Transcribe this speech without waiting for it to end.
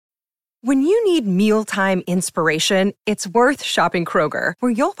When you need mealtime inspiration, it's worth shopping Kroger,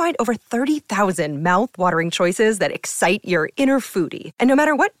 where you'll find over 30,000 mouth-watering choices that excite your inner foodie. And no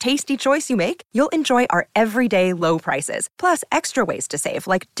matter what tasty choice you make, you'll enjoy our everyday low prices, plus extra ways to save,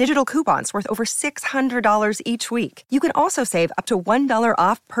 like digital coupons worth over $600 each week. You can also save up to $1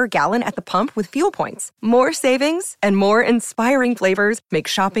 off per gallon at the pump with fuel points. More savings and more inspiring flavors make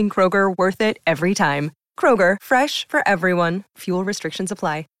shopping Kroger worth it every time. Kroger, fresh for everyone. Fuel restrictions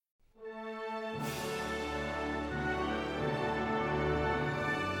apply.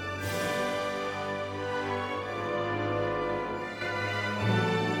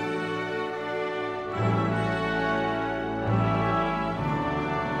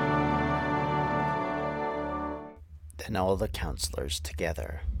 Then all the councillors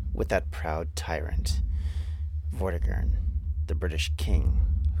together, with that proud tyrant, Vortigern, the British king,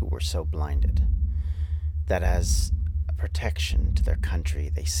 who were so blinded, that as a protection to their country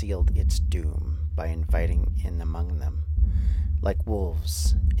they sealed its doom by inviting in among them, like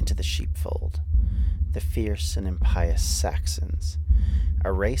wolves into the sheepfold, the fierce and impious Saxons,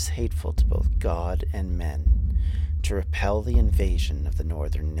 a race hateful to both God and men, to repel the invasion of the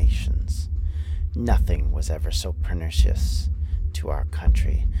northern nations. Nothing was ever so pernicious to our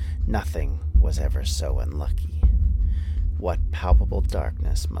country. Nothing was ever so unlucky. What palpable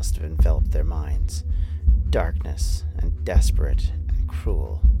darkness must have enveloped their minds, darkness and desperate and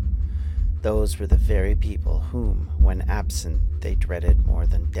cruel. Those were the very people whom, when absent, they dreaded more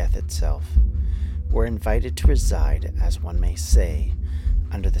than death itself, were invited to reside, as one may say,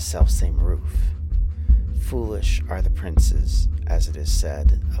 under the selfsame roof. Foolish are the princes, as it is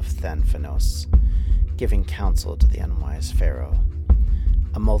said, of Thanphanos, giving counsel to the unwise Pharaoh.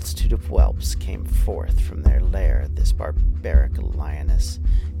 A multitude of whelps came forth from their lair, this barbaric lioness,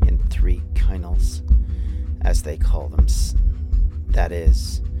 in 3 kynels, as they call them, that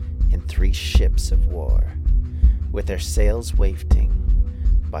is, in 3 ships of war, with their sails wafting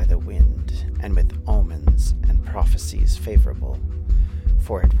by the wind, and with omens and prophecies favorable.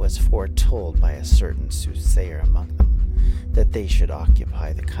 For it was foretold by a certain soothsayer among them that they should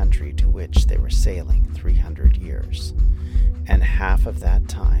occupy the country to which they were sailing 300 years, and half of that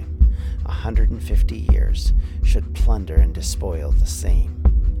time, 150 years, should plunder and despoil the same.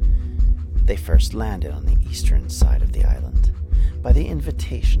 They first landed on the eastern side of the island, by the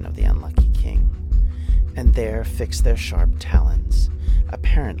invitation of the unlucky king, and there fixed their sharp talons,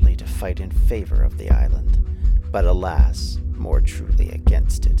 apparently to fight in favor of the island, but alas, more truly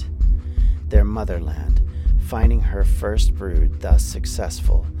against it. Their motherland, finding her first brood thus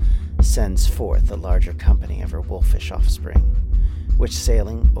successful, sends forth a larger company of her wolfish offspring, which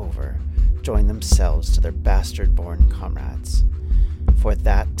sailing over, join themselves to their bastard-born comrades. For at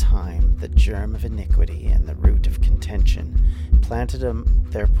that time the germ of iniquity and the root of contention planted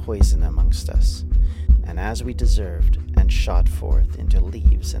their poison amongst us, and as we deserved, and shot forth into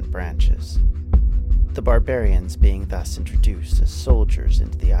leaves and branches. The barbarians being thus introduced as soldiers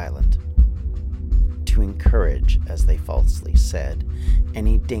into the island, to encourage, as they falsely said,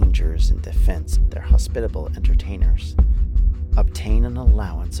 any dangers in defense of their hospitable entertainers, obtain an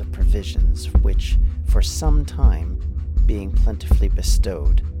allowance of provisions which, for some time, being plentifully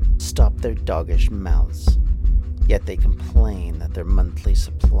bestowed, stop their doggish mouths. Yet they complain that their monthly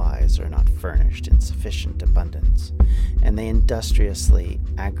supplies are not furnished in sufficient abundance, and they industriously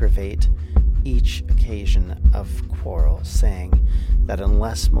aggravate each occasion of quarrel, saying that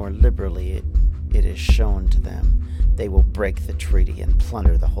unless more liberally it is shown to them, they will break the treaty and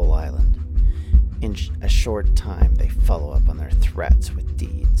plunder the whole island. In a short time they follow up on their threats with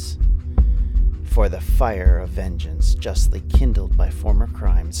deeds. For the fire of vengeance, justly kindled by former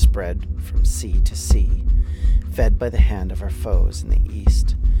crimes, spread from sea to sea, fed by the hand of our foes in the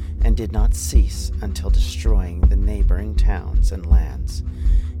east, and did not cease until destroying the neighboring towns and lands.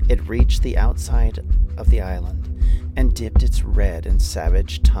 It reached the outside of the island, and dipped its red and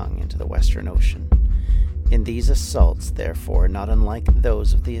savage tongue into the western ocean. In these assaults, therefore, not unlike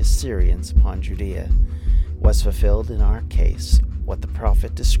those of the Assyrians upon Judea, was fulfilled in our case what the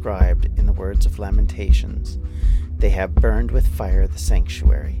prophet described in the words of Lamentations. They have burned with fire the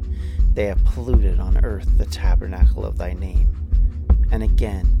sanctuary. They have polluted on earth the tabernacle of thy name. And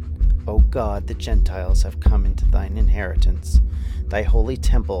again, O God, the Gentiles have come into thine inheritance. Thy holy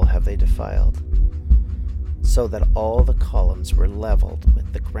temple have they defiled, so that all the columns were leveled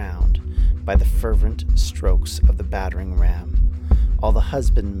with the ground by the fervent strokes of the battering ram. All the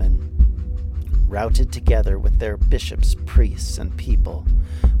husbandmen routed together with their bishops, priests, and people,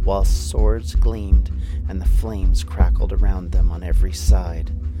 while swords gleamed and the flames crackled around them on every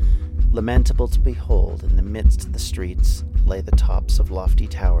side. Lamentable to behold, in the midst of the streets lay the tops of lofty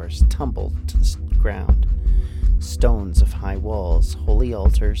towers tumbled to the ground, stones of high walls, holy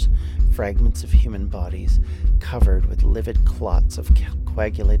altars, fragments of human bodies covered with livid clots of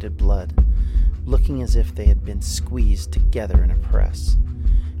coagulated blood, looking as if they had been squeezed together in a press,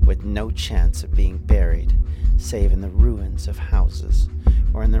 with no chance of being buried save in the ruins of houses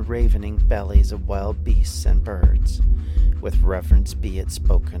or in the ravening bellies of wild beasts and birds. With reverence be it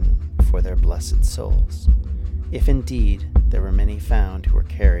spoken for their blessed souls, if indeed there were many found who were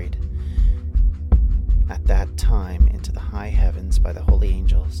carried at that time into the high heavens by the holy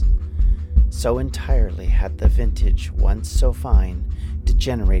angels. So entirely had the vintage, once so fine,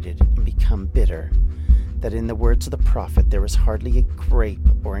 degenerated and become bitter, that in the words of the prophet there was hardly a grape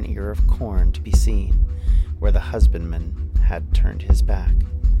or an ear of corn to be seen, where the husbandman had turned his back.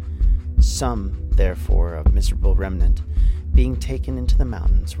 Some, therefore, of miserable remnant, being taken into the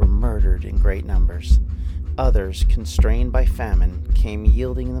mountains, were murdered in great numbers. Others, constrained by famine, came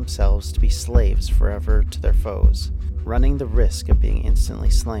yielding themselves to be slaves forever to their foes, running the risk of being instantly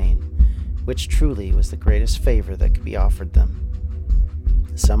slain, which truly was the greatest favor that could be offered them.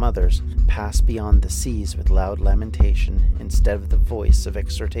 Some others passed beyond the seas with loud lamentation instead of the voice of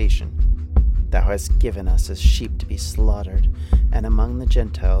exhortation. Thou hast given us as sheep to be slaughtered, and among the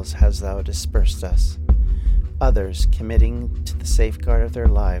Gentiles hast thou dispersed us. Others, committing to the safeguard of their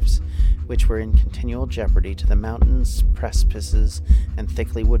lives, which were in continual jeopardy, to the mountains, precipices, and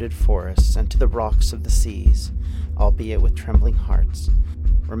thickly wooded forests, and to the rocks of the seas, albeit with trembling hearts,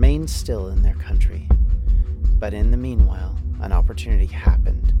 remained still in their country. But in the meanwhile, an opportunity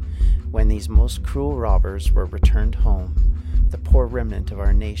happened, when these most cruel robbers were returned home, the poor remnant of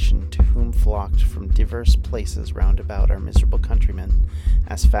our nation, to whom flocked from divers places round about our miserable countrymen,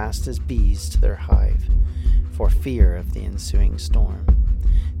 as fast as bees to their hive, for fear of the ensuing storm.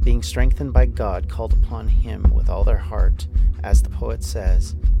 Being strengthened by God, called upon him with all their heart, as the poet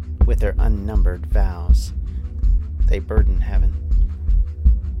says, with their unnumbered vows, they burdened heaven,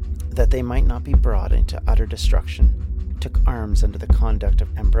 that they might not be brought into utter destruction, took arms under the conduct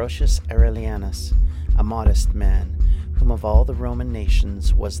of Ambrosius Aurelianus, a modest man, whom of all the Roman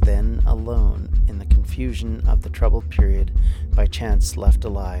nations was then alone in the confusion of the troubled period by chance left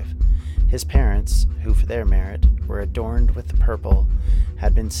alive. His parents, who for their merit were adorned with the purple,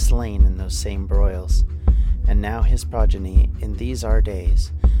 had been slain in those same broils, and now his progeny in these our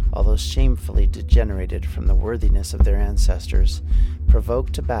days, although shamefully degenerated from the worthiness of their ancestors,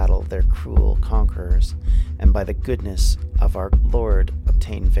 provoked to battle their cruel conquerors, and by the goodness of our Lord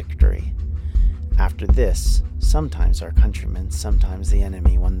obtained victory. After this, sometimes our countrymen, sometimes the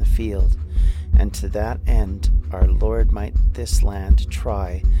enemy won the field, and to that end our Lord might this land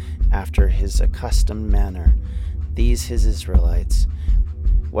try after his accustomed manner, these his Israelites,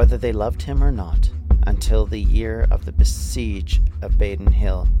 whether they loved him or not, until the year of the besiege of Badon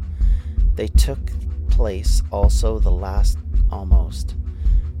Hill. They took place also the last almost,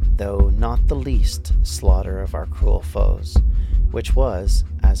 though not the least, slaughter of our cruel foes, which was,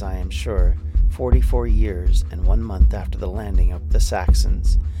 as I am sure, 44 years and 1 month after the landing of the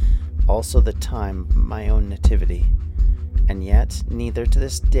Saxons, also the time of my own nativity. And yet neither to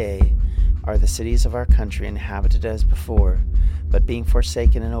this day are the cities of our country inhabited as before, but being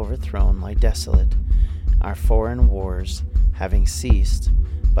forsaken and overthrown lie desolate, our foreign wars having ceased,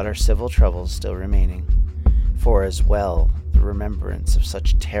 but our civil troubles still remaining. For as well the remembrance of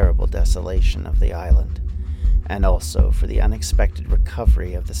such terrible desolation of the island, and also for the unexpected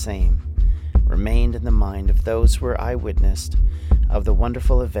recovery of the same, remained in the mind of those who were eyewitnessed of the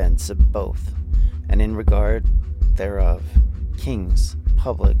wonderful events of both, and in regard thereof, kings,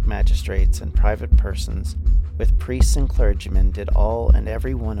 public magistrates, and private persons, with priests and clergymen, did all and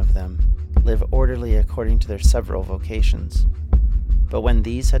every one of them live orderly according to their several vocations. But when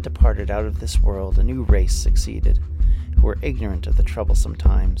these had departed out of this world, a new race succeeded, who were ignorant of the troublesome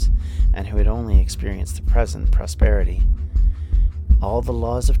times, and who had only experienced the present prosperity. All the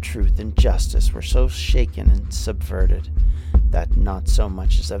laws of truth and justice were so shaken and subverted, that not so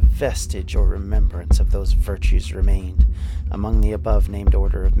much as a vestige or remembrance of those virtues remained among the above-named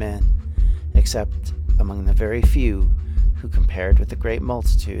order of men, except among the very few who, compared with the great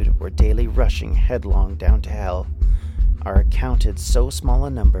multitude, were daily rushing headlong down to hell, are accounted so small a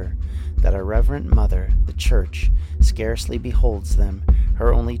number that our reverent mother, the Church, scarcely beholds them,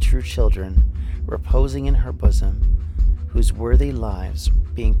 her only true children, reposing in her bosom, whose worthy lives,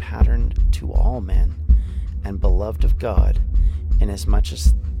 being patterned to all men, and beloved of God, inasmuch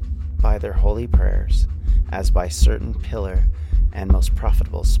as by their holy prayers, as by certain pillar and most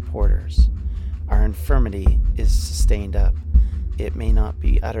profitable supporters, our infirmity is sustained up, it may not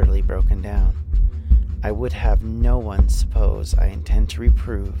be utterly broken down. I would have no one suppose I intend to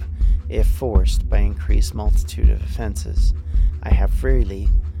reprove, if forced by increased multitude of offences. I have freely,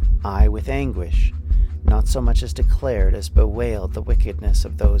 I with anguish, not so much as declared as bewailed the wickedness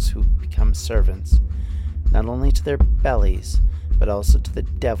of those who become servants, not only to their bellies, but also to the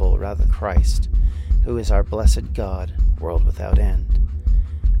devil, rather Christ, who is our blessed God, world without end.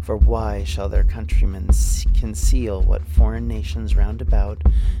 For why shall their countrymen conceal what foreign nations round about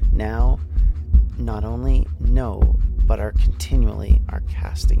now not only know, but are continually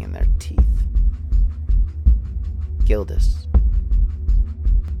casting in their teeth? Gildas.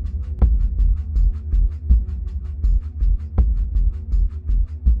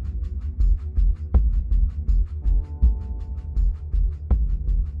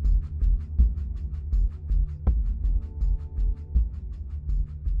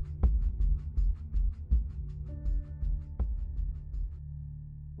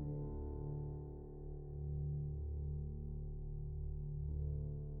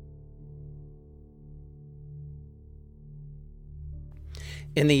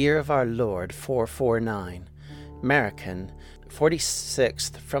 In the year of our Lord 449, Marcian,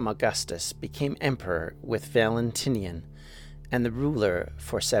 46th from Augustus, became emperor with Valentinian, and the ruler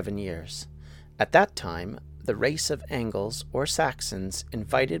for 7 years. At that time, the race of Angles or Saxons,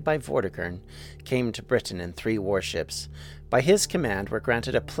 invited by Vortigern, came to Britain in 3 warships. By his command were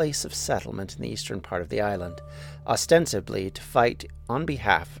granted a place of settlement in the eastern part of the island, ostensibly to fight on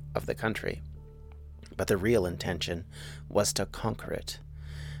behalf of the country. But the real intention was to conquer it.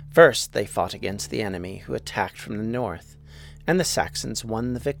 First, they fought against the enemy, who attacked from the north, and the Saxons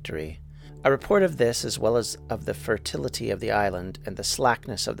won the victory. A report of this, as well as of the fertility of the island and the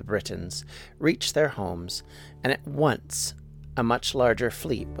slackness of the Britons, reached their homes, and at once a much larger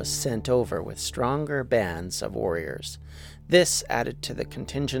fleet was sent over with stronger bands of warriors. This, added to the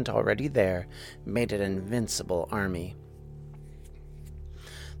contingent already there, made it an invincible army.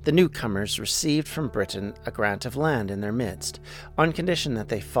 The newcomers received from Britain a grant of land in their midst, on condition that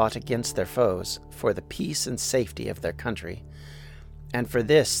they fought against their foes for the peace and safety of their country. And for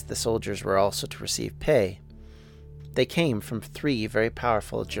this the soldiers were also to receive pay. They came from 3 very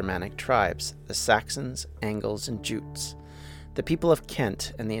powerful Germanic tribes, the Saxons, Angles, and Jutes. The people of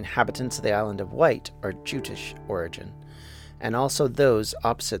Kent and the inhabitants of the Island of Wight are Jutish origin, and also those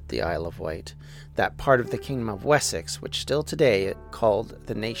opposite the Isle of Wight, that part of the kingdom of Wessex, which still today is called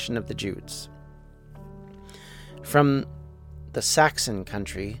the nation of the Jutes. From the Saxon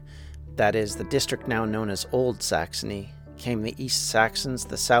country, that is, the district now known as Old Saxony, came the East Saxons,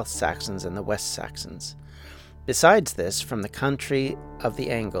 the South Saxons, and the West Saxons. Besides this, from the country of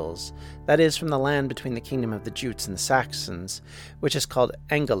the Angles, that is, from the land between the kingdom of the Jutes and the Saxons, which is called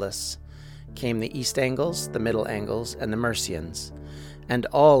Angulus, came the East Angles, the Middle Angles, and the Mercians, and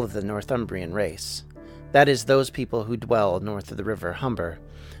all of the Northumbrian race, that is, those people who dwell north of the river Humber,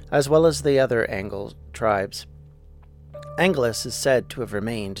 as well as the other Angle tribes. Angulus is said to have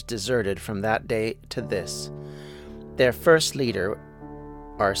remained deserted from that day to this. Their first leader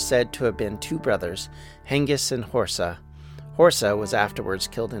are said to have been 2 brothers, Hengist and Horsa. Horsa was afterwards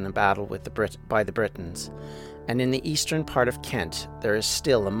killed in a battle with by the Britons, and in the eastern part of Kent there is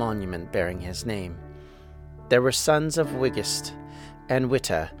still a monument bearing his name. There were sons of Wigist and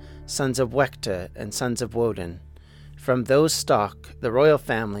Witta, sons of Wecta, and sons of Woden. From those stock, the royal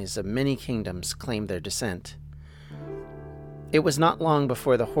families of many kingdoms claimed their descent. It was not long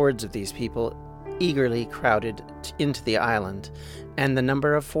before the hordes of these people eagerly crowded into the island, and the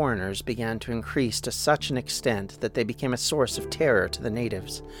number of foreigners began to increase to such an extent that they became a source of terror to the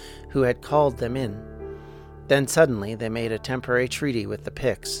natives, who had called them in. Then suddenly they made a temporary treaty with the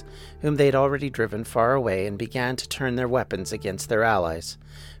Picts, whom they had already driven far away, and began to turn their weapons against their allies.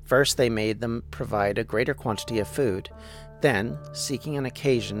 First they made them provide a greater quantity of food. Then, seeking an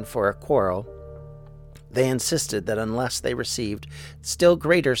occasion for a quarrel, they insisted that unless they received still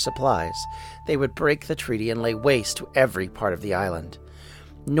greater supplies, they would break the treaty and lay waste to every part of the island.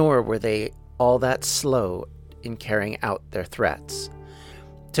 Nor were they all that slow in carrying out their threats.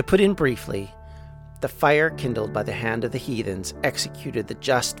 To put in briefly, the fire kindled by the hand of the heathens executed the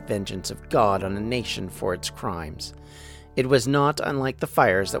just vengeance of God on a nation for its crimes. It was not unlike the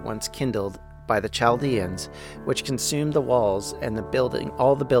fires that once kindled by the Chaldeans, which consumed the walls and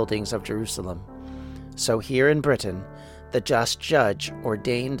all the buildings of Jerusalem. So here in Britain, the just judge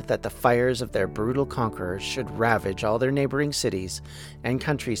ordained that the fires of their brutal conquerors should ravage all their neighboring cities and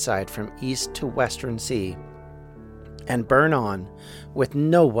countryside from east to western sea, and burn on, with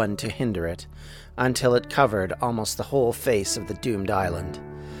no one to hinder it, until it covered almost the whole face of the doomed island.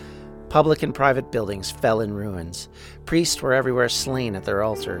 Public and private buildings fell in ruins. Priests were everywhere slain at their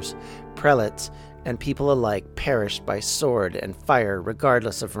altars. Prelates and people alike perished by sword and fire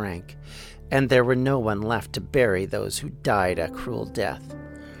regardless of rank, and there were no one left to bury those who died a cruel death.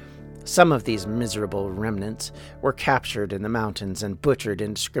 Some of these miserable remnants were captured in the mountains and butchered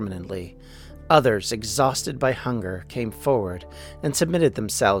indiscriminately. Others, exhausted by hunger, came forward and submitted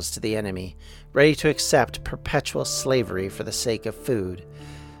themselves to the enemy, ready to accept perpetual slavery for the sake of food,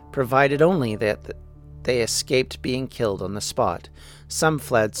 provided only that they escaped being killed on the spot. Some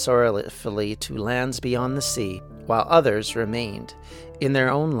fled sorrowfully to lands beyond the sea, while others remained in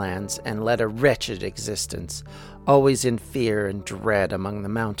their own lands and led a wretched existence, always in fear and dread among the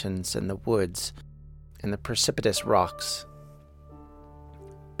mountains and the woods and the precipitous rocks.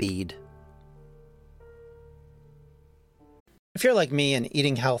 Bede. If you're like me and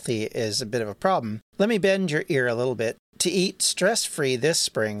eating healthy is a bit of a problem, let me bend your ear a little bit to eat stress-free this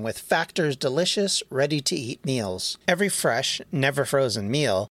spring with Factor's delicious, ready-to-eat meals. Every fresh, never-frozen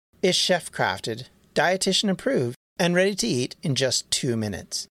meal is chef-crafted, dietitian-approved, and ready to eat in just 2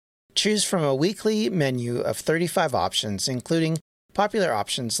 minutes. Choose from a weekly menu of 35 options, including popular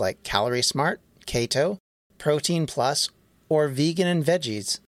options like Calorie Smart, Keto, Protein Plus, or Vegan and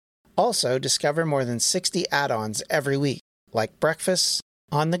Veggies. Also, discover more than 60 add-ons every week, like breakfasts,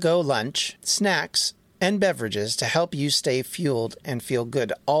 on-the-go lunch, snacks, and beverages to help you stay fueled and feel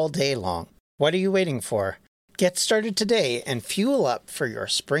good all day long. What are you waiting for? Get started today and fuel up for your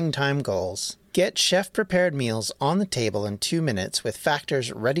springtime goals. Get chef-prepared meals on the table in 2 minutes with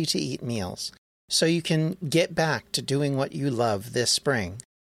Factor's ready-to-eat meals, so you can get back to doing what you love this spring.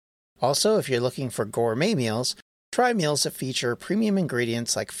 Also, if you're looking for gourmet meals, try meals that feature premium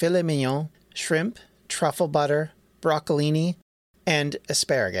ingredients like filet mignon, shrimp, truffle butter, broccolini, and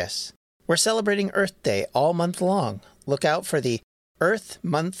asparagus. We're celebrating Earth Day all month long. Look out for the Earth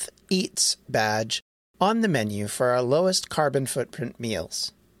Month Eats badge on the menu for our lowest carbon footprint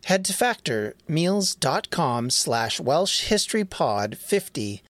meals. Head to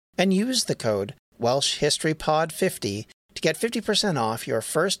factormeals.com/WelshHistoryPod50 and use the code WelshHistoryPod50 to get 50% off your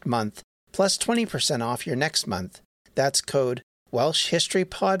first month plus 20% off your next month. That's code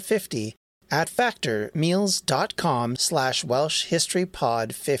WelshHistoryPod50 at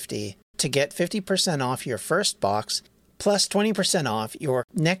factormeals.com/WelshHistoryPod50 to get 50% off your first box plus 20% off your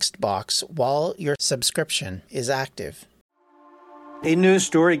next box while your subscription is active. A news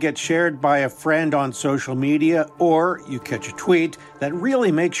story gets shared by a friend on social media, or you catch a tweet that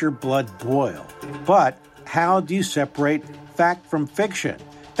really makes your blood boil. But how do you separate fact from fiction?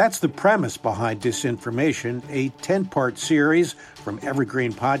 That's the premise behind Disinformation, a 10-part series from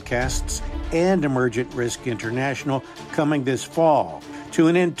Evergreen Podcasts and Emergent Risk International coming this fall.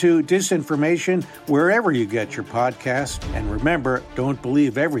 Tune into Disinformation wherever you get your podcasts, and remember, don't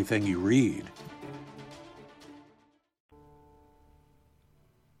believe everything you read.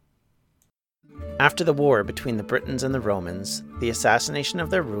 After the war between the Britons and the Romans, the assassination of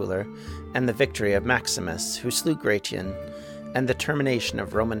their ruler, and the victory of Maximus, who slew Gratian, and the termination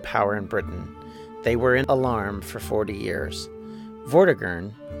of Roman power in Britain, they were in alarm for 40 years.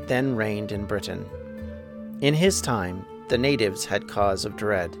 Vortigern then reigned in Britain. In his time, the natives had cause of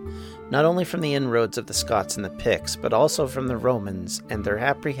dread, not only from the inroads of the Scots and the Picts, but also from the Romans and their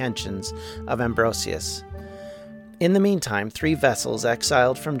apprehensions of Ambrosius. In the meantime, 3 vessels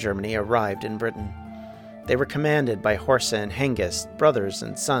exiled from Germany arrived in Britain. They were commanded by Horsa and Hengist, brothers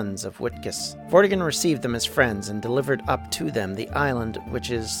and sons of Wittges. Vortigern received them as friends and delivered up to them the island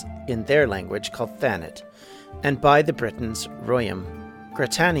which is, in their language, called Thanet, and by the Britons, Royum.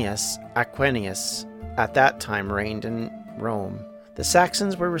 Gratanius Aquenius at that time reigned in Rome. The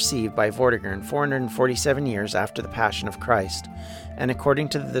Saxons were received by Vortigern 447 years after the Passion of Christ, and according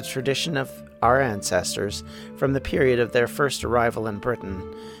to the tradition of our ancestors, from the period of their first arrival in Britain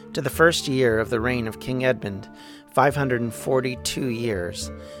to the first year of the reign of King Edmund, 542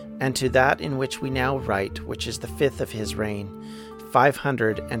 years, and to that in which we now write, which is the 5th of his reign,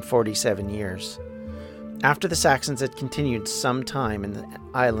 547 years. After the Saxons had continued some time in the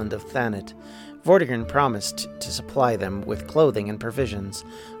island of Thanet, Vortigern promised to supply them with clothing and provisions,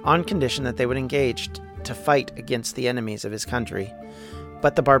 on condition that they would engage to fight against the enemies of his country.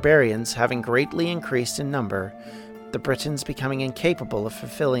 But the barbarians, having greatly increased in number, the Britons becoming incapable of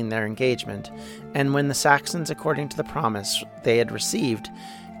fulfilling their engagement, and when the Saxons, according to the promise they had received,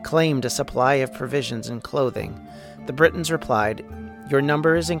 claimed a supply of provisions and clothing, the Britons replied, "Your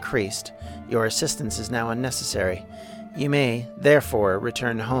number is increased, your assistance is now unnecessary. You may, therefore,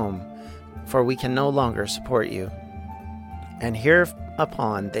 return home, for we can no longer support you." And hereupon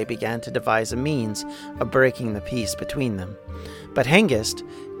upon they began to devise a means of breaking the peace between them. But Hengist,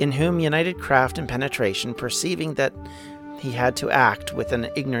 in whom united craft and penetration, perceiving that he had to act with an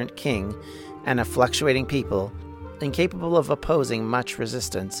ignorant king and a fluctuating people, incapable of opposing much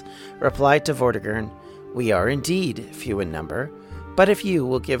resistance, replied to Vortigern, "We are indeed few in number, but if you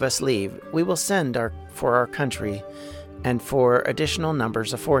will give us leave, we will send for our country and for additional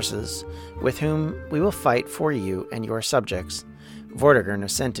numbers of forces, with whom we will fight for you and your subjects." Vortigern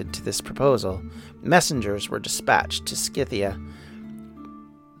assented to this proposal. Messengers were dispatched to Scythia,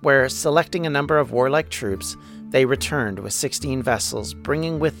 where, selecting a number of warlike troops, they returned with 16 vessels,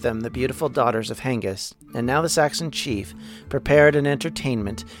 bringing with them the beautiful daughters of Hengist. And now the Saxon chief prepared an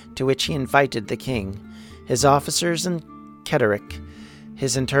entertainment to which he invited the king, his officers, and Kederic,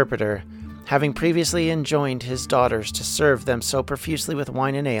 his interpreter, having previously enjoined his daughters to serve them so profusely with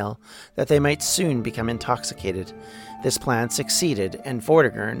wine and ale that they might soon become intoxicated. This plan succeeded, and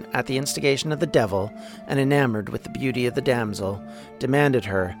Vortigern, at the instigation of the devil, and enamored with the beauty of the damsel, demanded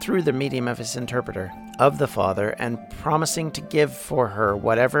her, through the medium of his interpreter, of the father, and promising to give for her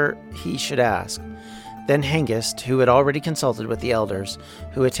whatever he should ask. Then Hengist, who had already consulted with the elders,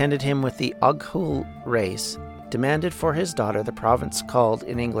 who attended him with the Oghul race, demanded for his daughter the province called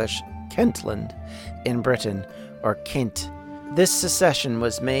in English Kentland in Britain, or Kent. This secession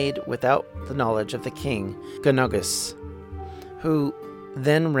was made without the knowledge of the king, Gunugus, who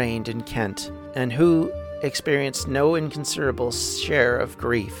then reigned in Kent, and who experienced no inconsiderable share of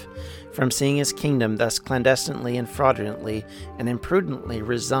grief from seeing his kingdom thus clandestinely and fraudulently and imprudently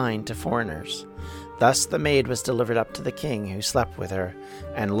resigned to foreigners. Thus the maid was delivered up to the king, who slept with her,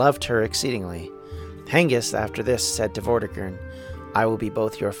 and loved her exceedingly. Hengist after this said to Vortigern, "I will be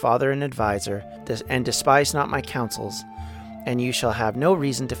both your father and adviser, and despise not my counsels, and you shall have no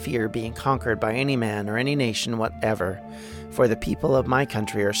reason to fear being conquered by any man or any nation whatever, for the people of my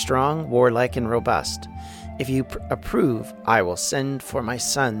country are strong, warlike, and robust. If you approve, I will send for my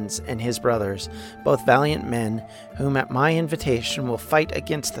sons and his brothers, both valiant men, whom at my invitation will fight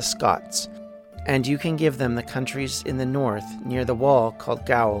against the Scots, and you can give them the countries in the north near the wall called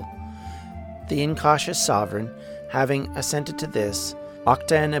Gaul." The incautious sovereign, having assented to this,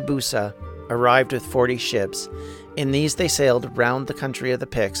 Octa and Ebusa arrived with 40 ships. In these they sailed round the country of the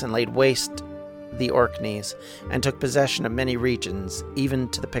Picts and laid waste the Orkneys, and took possession of many regions, even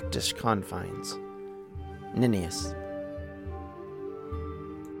to the Pictish confines. Ninnius.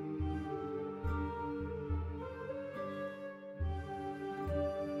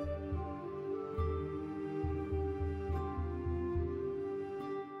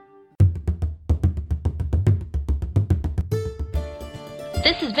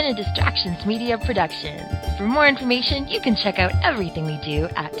 This has been a Distractions Media production. For more information, you can check out everything we do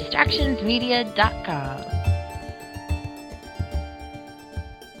at distractionsmedia.com.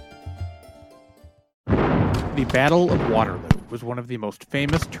 The Battle of Waterloo was one of the most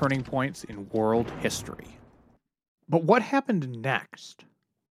famous turning points in world history. But what happened next?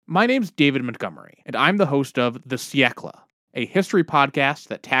 My name's David Montgomery, and I'm the host of The Siècle, a history podcast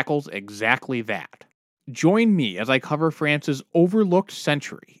that tackles exactly that. Join me as I cover France's overlooked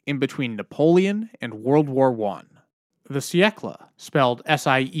century in between Napoleon and World War I. The Siècle, spelled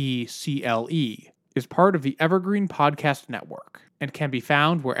S-I-E-C-L-E, is part of the Evergreen Podcast Network and can be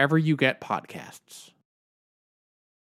found wherever you get podcasts.